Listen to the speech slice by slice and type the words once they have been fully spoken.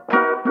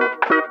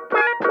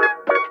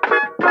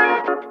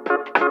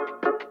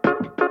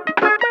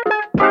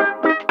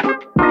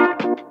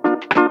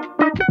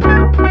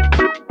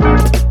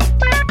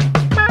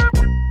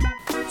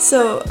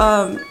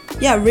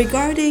yeah,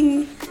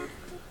 regarding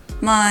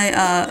my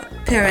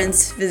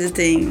parents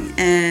visiting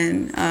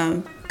and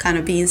kind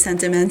of being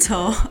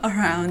sentimental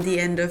around the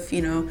end of,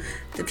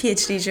 the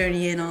PhD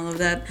journey and all of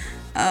that,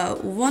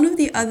 one of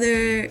the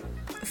other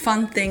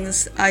fun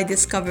things I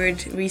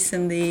discovered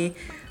recently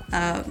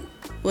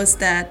was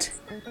that,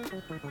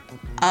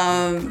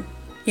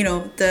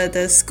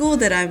 the school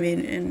that I'm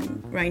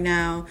in right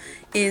now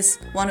is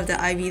one of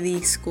the Ivy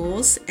League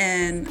schools,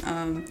 and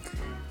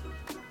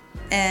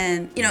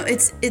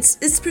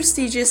it's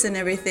prestigious and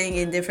everything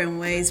in different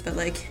ways, but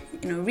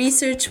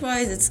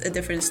research-wise, it's a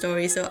different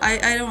story. So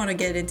I don't want to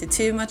get into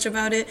too much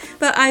about it,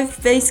 but I've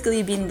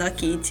basically been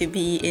lucky to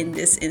be in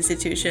this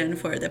institution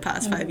for the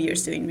past 5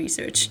 years doing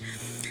research.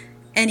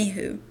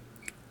 Anywho,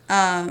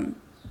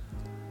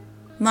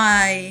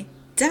 my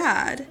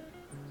dad,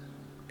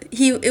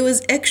 it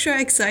was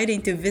extra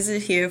exciting to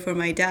visit here for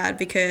my dad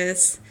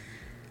because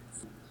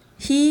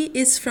he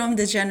is from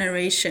the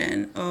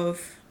generation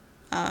of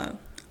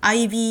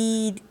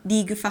Ivy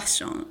League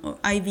fashion or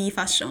Ivy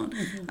fashion.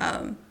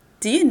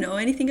 Do you know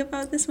anything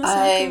about this, Masako?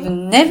 I've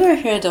never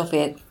heard of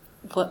it.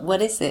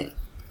 What is it?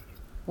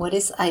 What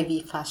is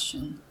Ivy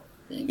fashion?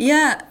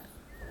 Yeah,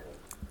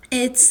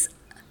 it's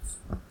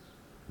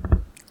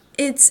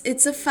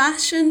a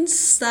fashion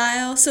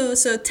style.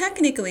 So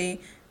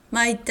technically,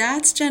 my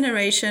dad's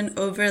generation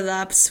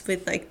overlaps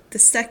with the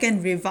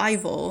second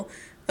revival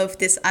of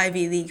this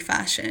Ivy League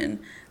fashion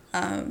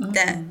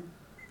that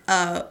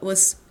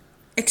was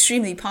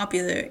extremely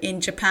popular in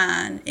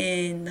Japan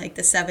in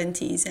the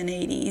 70s and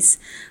 80s.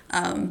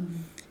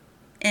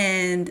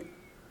 And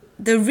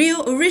the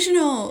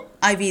original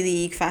Ivy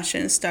League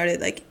fashion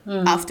started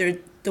after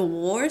the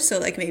war, so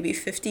maybe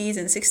 50s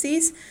and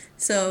 60s.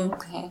 So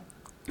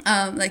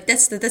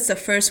that's the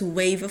first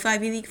wave of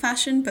Ivy League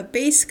fashion, but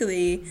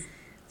basically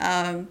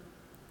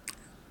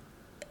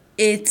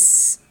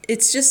it's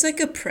just a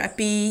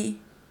preppy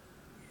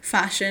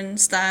fashion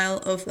style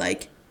of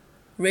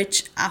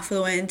rich,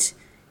 affluent,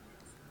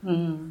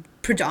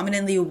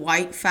 predominantly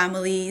white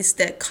families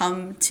that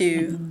come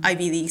to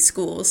Ivy League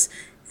schools.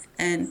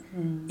 And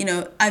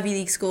Ivy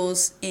League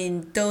schools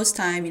in those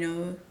time,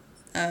 in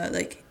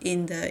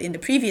the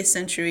previous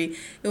century,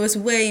 it was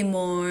way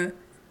more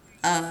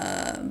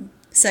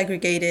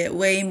segregated,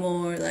 way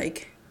more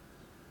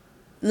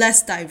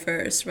less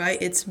diverse,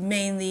 right? It's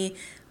mainly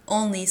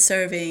only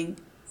serving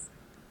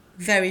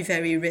very,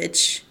 very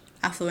rich,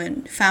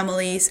 affluent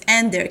families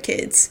and their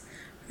kids,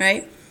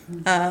 right?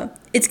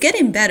 It's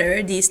getting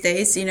better these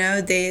days.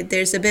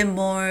 There's a bit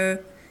more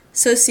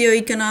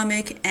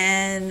socioeconomic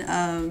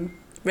and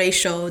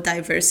racial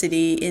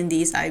diversity in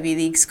these Ivy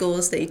League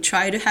schools. They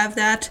try to have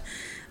that,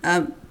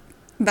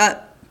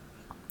 but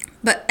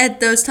at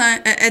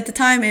the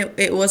time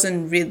it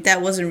wasn't really,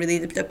 that wasn't really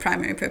the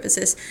primary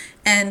purposes.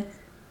 And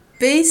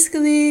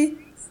basically,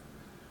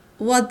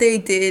 what they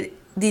did,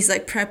 these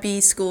prep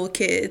school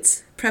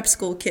kids,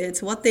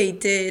 what they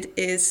did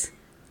is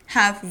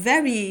have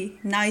very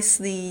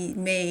nicely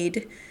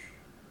made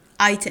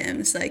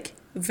items,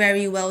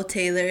 very well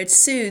tailored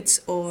suits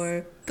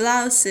or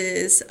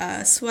blouses,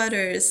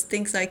 sweaters,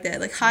 things like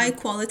that, high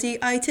quality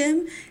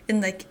item,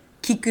 and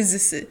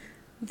kikuzusu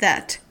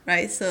that,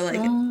 right? So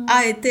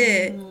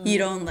aete, you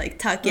don't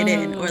tuck it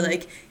in, or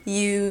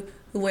you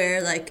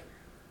wear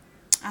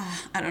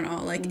I don't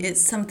know, it's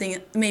something,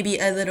 maybe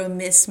a little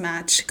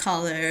mismatched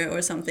color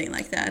or something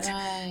like that.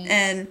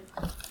 Right.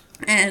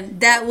 And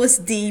that was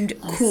deemed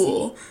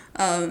cool.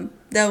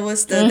 That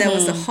was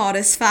the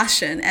hottest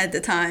fashion at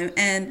the time.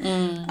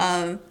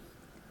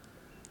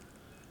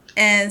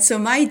 And so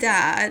my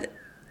dad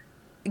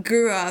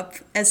grew up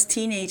as a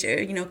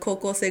teenager, 高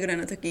校生ぐらい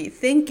の時,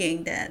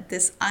 thinking that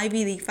this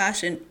Ivy League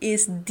fashion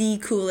is the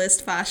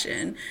coolest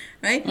fashion,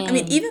 right? I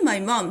mean, even my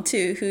mom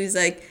too, who's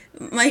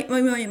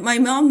my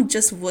mom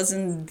just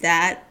wasn't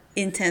that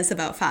intense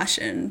about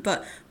fashion,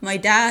 but my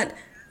dad,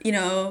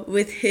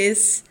 with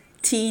his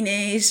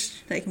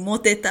teenage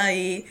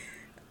motetai,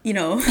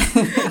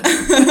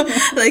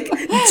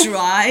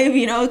 drive,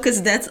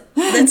 because that's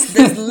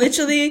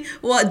literally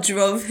what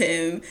drove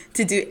him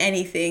to do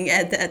anything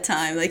at that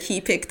time.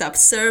 He picked up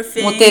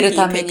surfing, モテる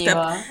ために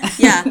は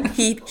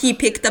he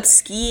picked up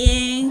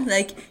skiing,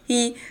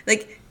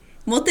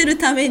 モテる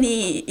ため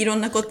にいろ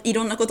んなこ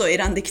とを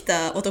選んでき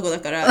た男だ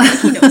から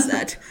he knows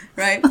that,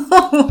 right?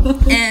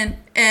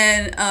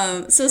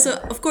 So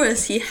of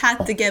course he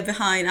had to get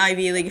behind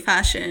Ivy League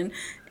fashion,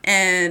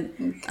 and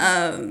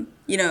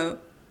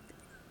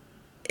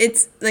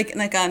it's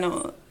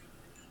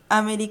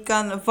アメリ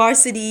カのバー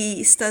シテ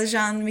ィスタジ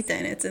ャンみた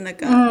いなやつ、ジ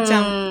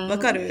ャンわ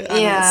かる？スポ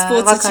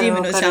ーツチー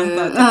ムのジャン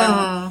パーと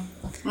か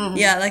の。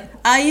Yeah,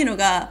 ああいうの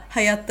が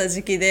流行った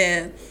時期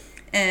で、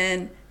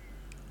and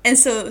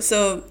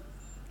so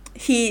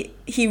he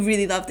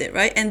really loved it,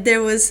 right? And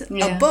there was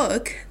a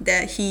book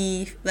that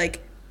he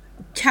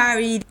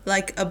carried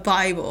a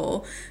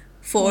Bible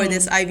for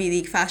this Ivy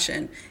League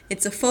fashion.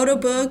 It's a photo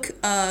book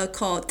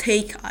called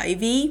Take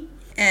Ivy,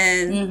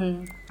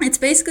 and it's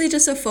basically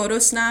just a photo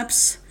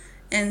snaps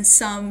and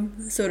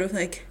some sort of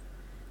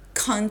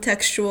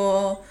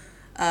contextual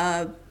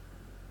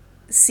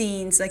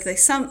scenes, like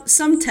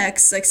some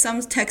text, like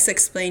some text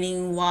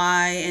explaining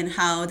why and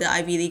how the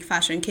Ivy League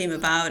fashion came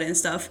about and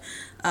stuff.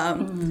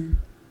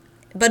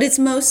 But it's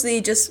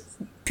mostly just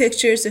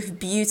pictures of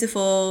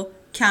beautiful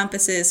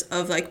campuses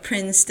of like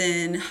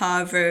Princeton,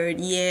 Harvard,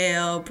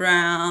 Yale,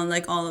 Brown,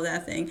 like all of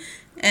that thing.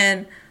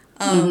 And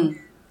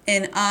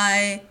and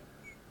I,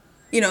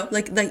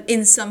 like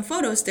in some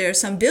photos there are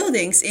some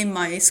buildings in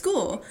my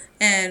school,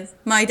 and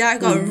my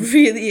dad got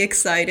really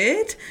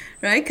excited,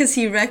 right? Because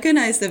he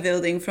recognized the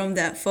building from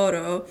that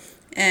photo,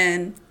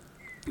 and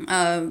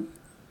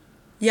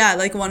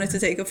like wanted to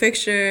take a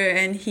picture,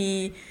 and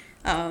he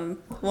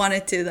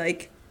wanted to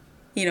like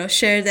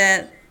share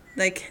that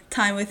like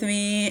time with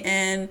me.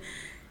 And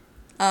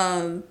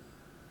and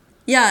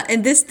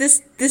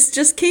this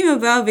just came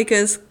about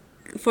because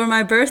for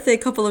my birthday a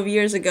couple of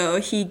years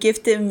ago, he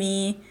gifted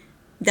me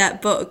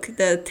that book,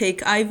 the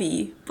Take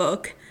Ivy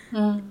book,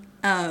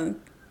 that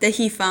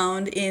he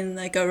found in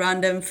like a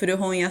random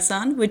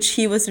furuhonyasan, which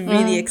he was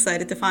really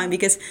excited to find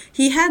because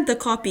he had the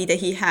copy that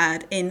he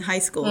had in high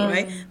school,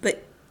 right?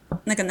 But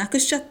なんかなく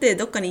しちゃって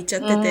どっかに行っちゃ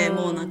ってて、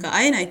もうなんか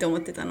会えないと思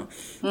ってたの。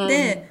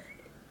で、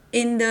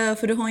in the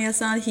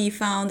furuhonyasan he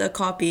found a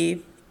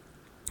copy,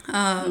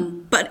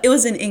 but it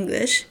was in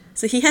English.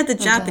 So he had the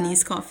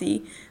Japanese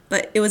copy,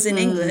 but it was in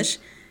English.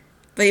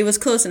 But it was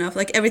close enough,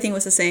 like everything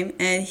was the same,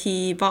 and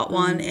he bought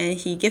one and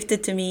he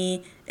gifted to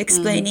me,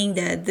 explaining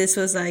that this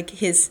was like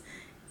his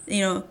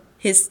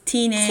his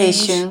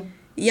teenage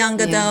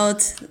young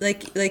adult,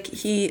 like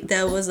he,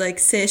 that was like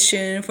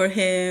seishun for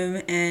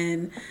him.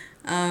 And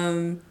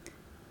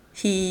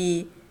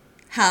he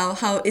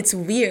how it's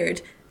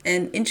weird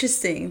and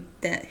interesting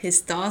that his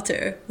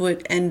daughter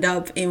would end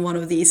up in one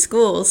of these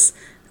schools,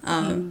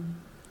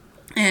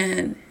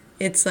 and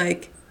it's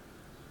like,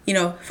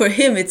 for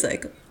him it's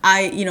like,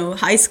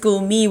 high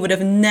school me would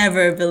have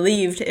never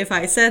believed if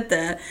I said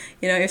that,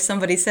 if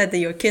somebody said that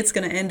your kid's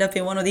gonna end up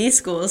in one of these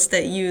schools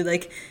that you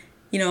like,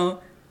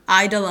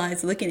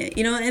 idolize looking at,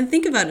 and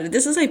think about it.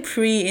 This is like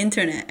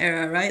pre-internet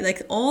era, right?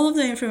 Like all of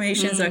the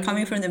informations are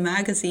coming from the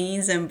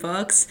magazines and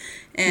books,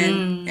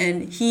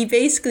 and he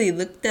basically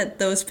looked at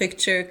those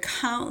pictures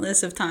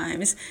countless of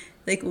times,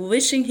 like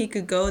wishing he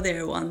could go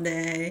there one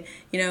day,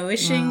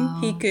 wishing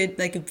he could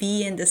like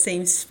be in the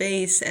same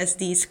space as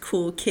these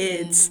cool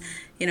kids,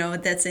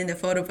 that's in the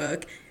photo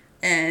book.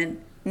 And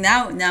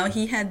now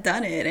he had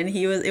done it, and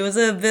it was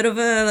a bit of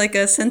a like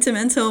a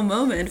sentimental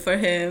moment for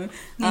him.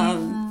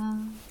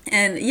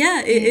 And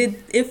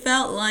it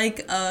felt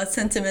like a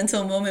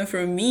sentimental moment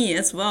for me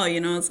as well.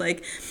 It's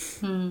like,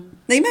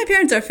 like my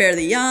parents are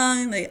fairly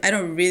young. Like I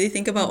don't really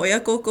think about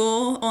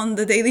oyakoko on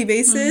the daily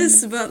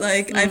basis, but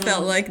like I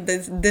felt like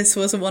this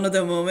was one of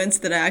the moments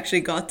that I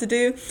actually got to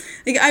do.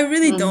 Like I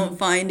really don't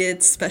find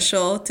it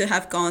special to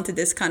have gone to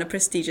this kind of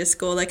prestigious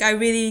school. Like I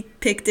really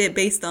picked it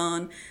based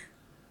on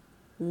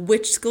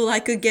which school I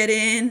could get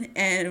in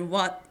and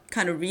what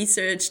kind of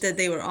research that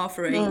they were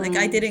offering. Like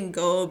I didn't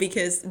go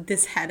because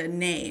this had a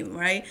name,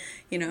 right?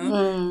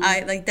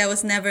 I like that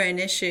was never an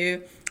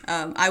issue.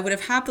 I would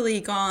have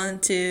happily gone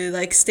to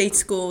like state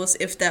schools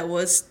if that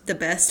was the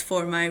best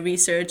for my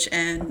research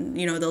and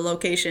the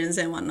locations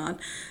and whatnot.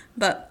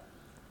 But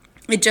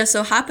it just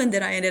so happened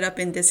that I ended up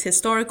in this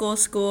historical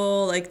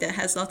school, like that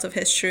has lots of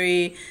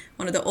history,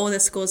 one of the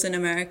oldest schools in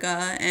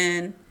America,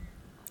 and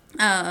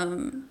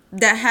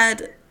that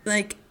had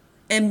like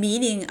a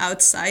meaning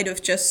outside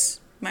of just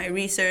my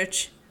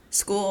research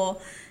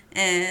school.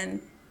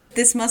 And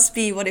this must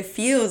be what it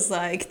feels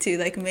like to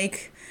like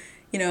make,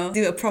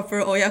 do a proper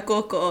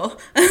oyakoko.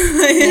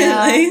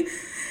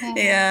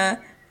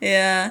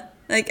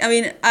 Like I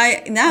mean,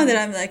 now that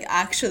I'm like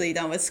actually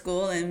done with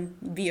school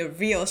and be a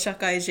real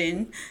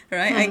shakaijin,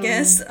 right? I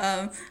guess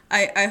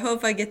I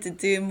hope I get to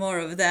do more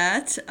of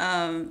that.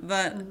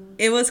 But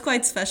it was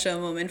quite special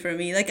moment for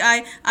me. Like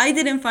I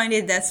didn't find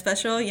it that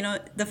special,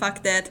 the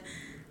fact that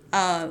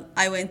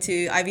I went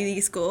to Ivy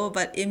League school,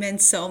 but it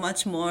meant so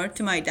much more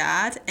to my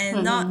dad,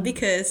 and not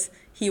because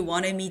he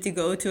wanted me to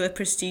go to a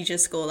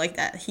prestigious school like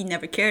that. He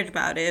never cared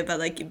about it, but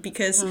like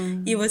because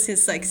it was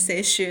his like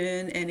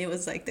seishun, and it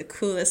was like the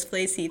coolest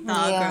place he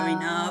thought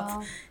growing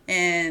up,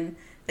 and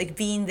like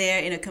being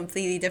there in a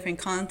completely different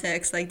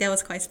context, like that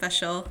was quite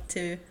special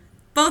to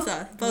both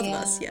of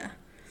us.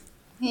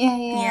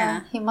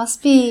 Yeah. He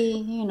must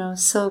be,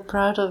 so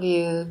proud of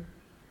you.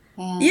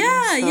 And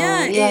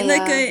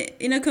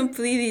in a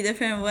completely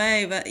different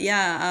way. But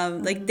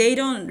like they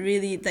don't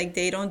really, like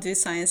they don't do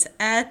science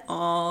at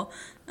all.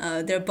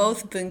 They're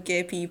both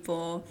bunke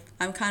people.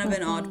 I'm kind of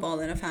an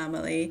oddball in a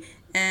family,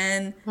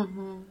 and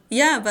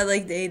but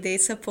like they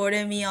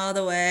supported me all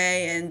the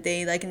way, and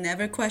they like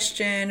never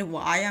questioned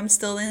why I'm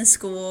still in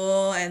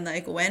school, and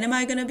like when am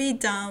I gonna be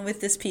done with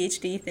this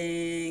PhD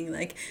thing,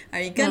 like are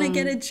you gonna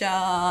get a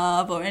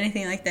job or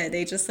anything like that.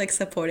 They just like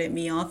supported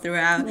me all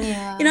throughout,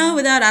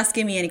 without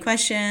asking me any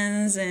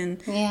questions.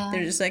 And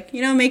they're just like,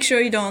 make sure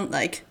you don't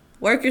like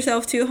work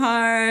yourself too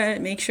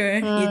hard, make sure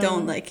you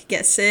don't like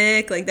get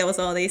sick. Like that was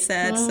all they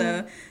said.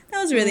 So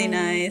that was really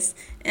nice.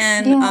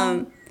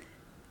 And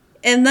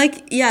And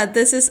like, yeah,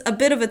 this is a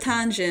bit of a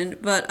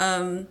tangent, but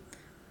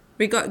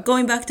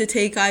going back to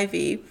Take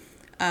Ivy,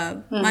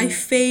 my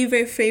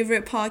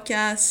favorite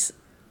podcaster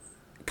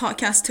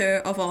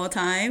of all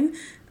time,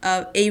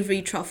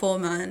 Avery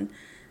Trufelman,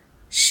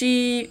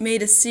 she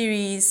made a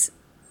series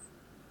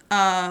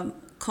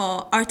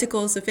called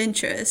Articles of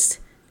Interest,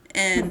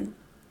 and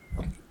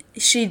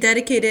she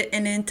dedicated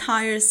an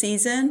entire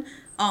season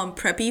on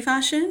preppy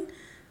fashion.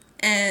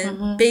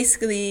 And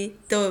basically,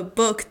 the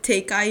book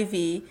Take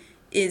Ivy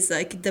is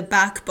like the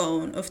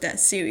backbone of that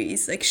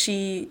series. Like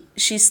she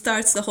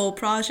starts the whole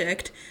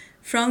project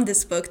from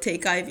this book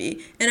Take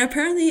Ivy, and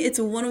apparently it's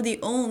one of the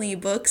only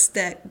books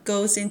that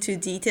goes into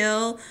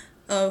detail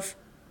of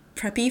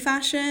preppy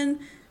fashion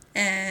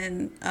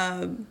and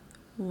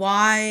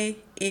why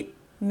it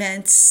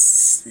meant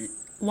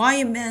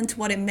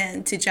what it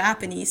meant to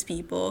Japanese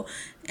people,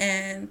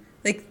 and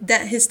like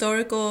that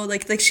historical,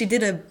 like she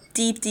did a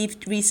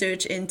deep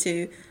research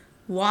into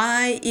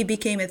why it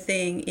became a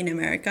thing in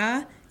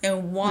America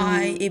and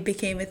why it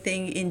became a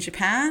thing in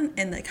Japan,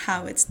 and like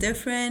how it's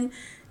different,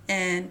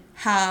 and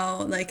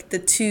how like the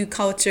two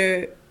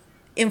culture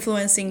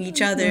influencing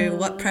each other,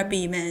 what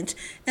preppy meant,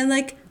 and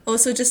like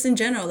also just in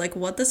general, like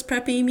what does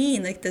preppy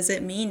mean? Like, does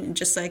it mean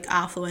just like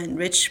affluent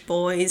rich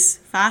boys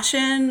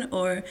fashion,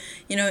 or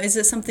is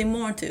it something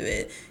more to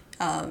it?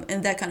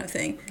 And that kind of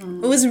thing.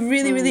 It was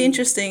really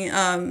interesting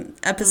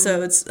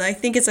episodes. I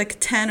think it's like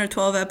 10 or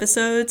 12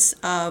 episodes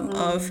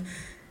of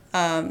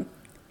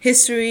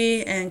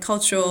history and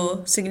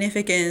cultural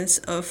significance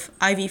of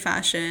Ivy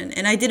fashion.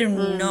 And I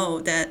didn't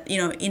know that,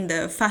 in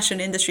the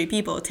fashion industry,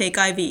 people take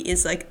Ivy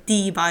is like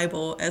the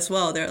Bible as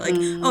well. They're like,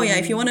 oh yeah,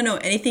 if you want to know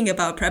anything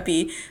about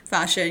preppy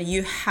fashion,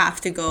 you have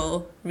to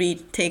go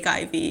read Take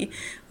Ivy.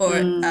 Or,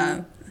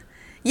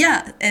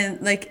 yeah,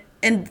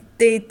 and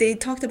they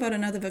talked about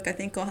another book, I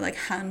think, called like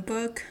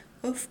Handbook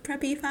of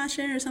Preppy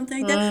Fashion or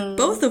something like that.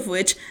 Both of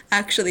which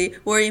actually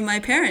were in my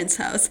parents'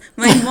 house.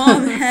 My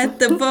mom had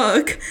the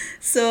book,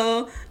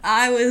 so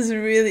I was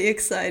really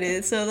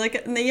excited. So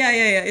like,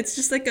 yeah. It's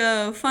just like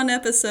a fun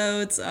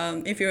episodes.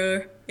 If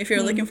you're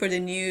looking for the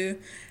new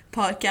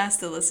podcast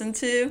to listen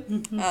to,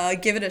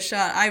 give it a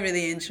shot. I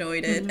really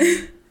enjoyed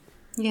it.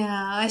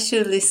 Yeah, I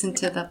should listen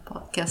to that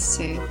podcast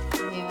too.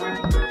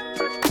 Yeah.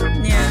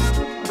 Yeah.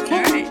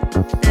 Okay. All right.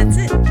 That's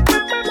it.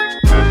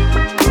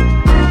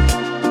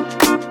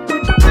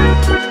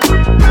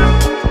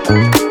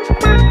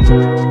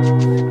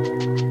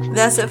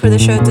 That's it for the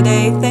show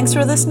today. Thanks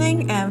for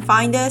listening, and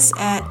find us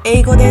at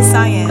Eigo de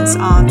Science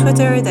on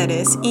Twitter. That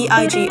is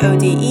EIGODE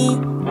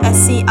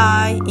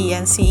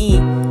SCIENCE.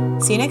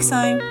 See you next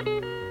time.